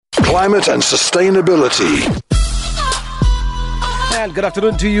climate and sustainability. And good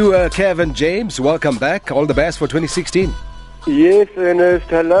afternoon to you, Kev and James. Welcome back. All the best for 2016. Yes, Ernest.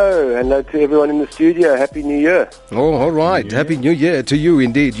 Hello. Hello to everyone in the studio. Happy New Year. Oh, all right. Yeah. Happy New Year to you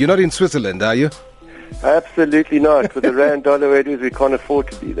indeed. You're not in Switzerland, are you? Absolutely not. With the rand dollar where it is, we can't afford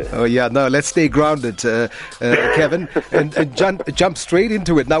to be there. Oh, yeah. No, let's stay grounded, Kevin, and jump straight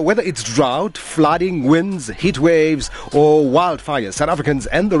into it. Now, whether it's drought, flooding, winds, heat waves, or wildfires, South Africans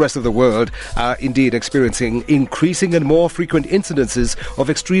and the rest of the world are indeed experiencing increasing and more frequent incidences of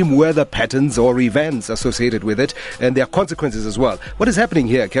extreme weather patterns or events associated with it, and their consequences as well. What is happening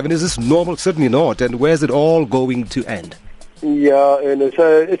here, Kevin? Is this normal? Certainly not. And where's it all going to end? Yeah, and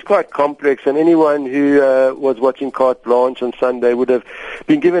so it's quite complex, and anyone who was watching Carte Blanche on Sunday would have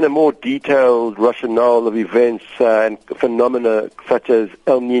been given a more detailed rationale of events and phenomena such as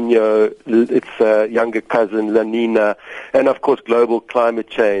El Nino, its younger cousin La Nina, and of course global climate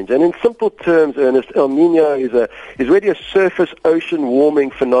change. And in simple terms, Ernest, El Nino is really a surface ocean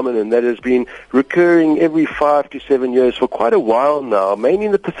warming phenomenon that has been recurring every 5 to 7 years for quite a while now, mainly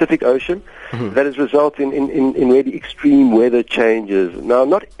in the Pacific Ocean. That has resulted in really extreme weather changes. Now,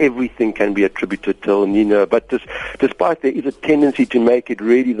 not everything can be attributed to El Nino, but despite there is a tendency to make it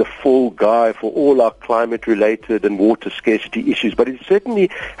really the fall guy for all our climate-related and water scarcity issues, but it's certainly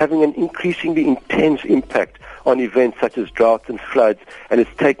having an increasingly intense impact on events such as droughts and floods, and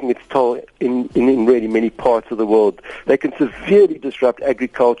it's taking its toll in really many parts of the world. They can severely disrupt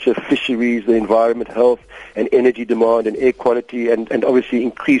agriculture, fisheries, the environment, health, and energy demand and air quality, and obviously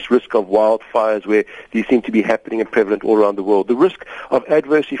increased risk of wildfires where these seem to be happening and prevalent all around the world. The risk of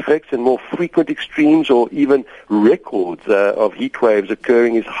adverse effects and more frequent extremes or even records of heat waves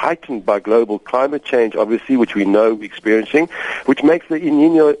occurring is heightened by global climate change, obviously, which we know we're experiencing, which makes the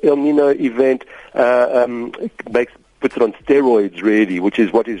El Nino event puts it on steroids, really, which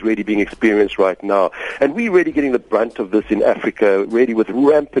is what is really being experienced right now. And we're really getting the brunt of this in Africa, really, with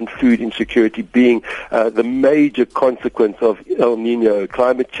rampant food insecurity being the major consequence of El Nino.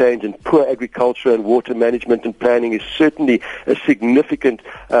 Climate change and poor agriculture and water management and planning is certainly a significant,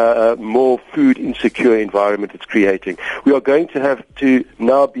 more food insecure environment it's creating. We are going to have to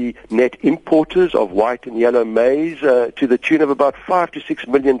now be net importers of white and yellow maize to the tune of about 5 to 6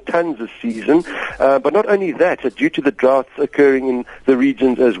 million tons this season. But not only that, due to the droughts occurring in the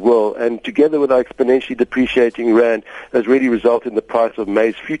regions as well, and together with our exponentially depreciating rand, has really resulted in the price of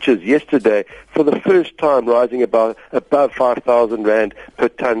maize futures yesterday for the first time rising above 5,000 rand per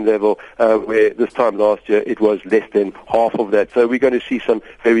ton level, where this time last year it was less than half of that. So we're going to see some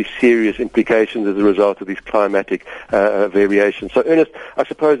very serious implications as a result of these climatic variations. So Ernest, I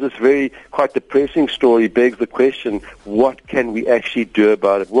suppose this very quite depressing story begs the question, what can we actually do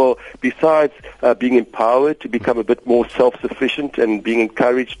about it? Well, besides being empowered to become a bit more self-sufficient and being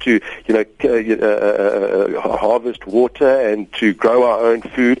encouraged to, harvest water and to grow our own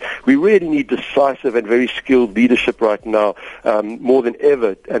food, we really need decisive and very skilled leadership right now, more than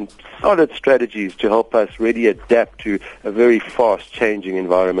ever, and solid strategies to help us really adapt to a very fast-changing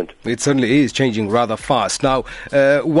environment. It certainly is changing rather fast. Now,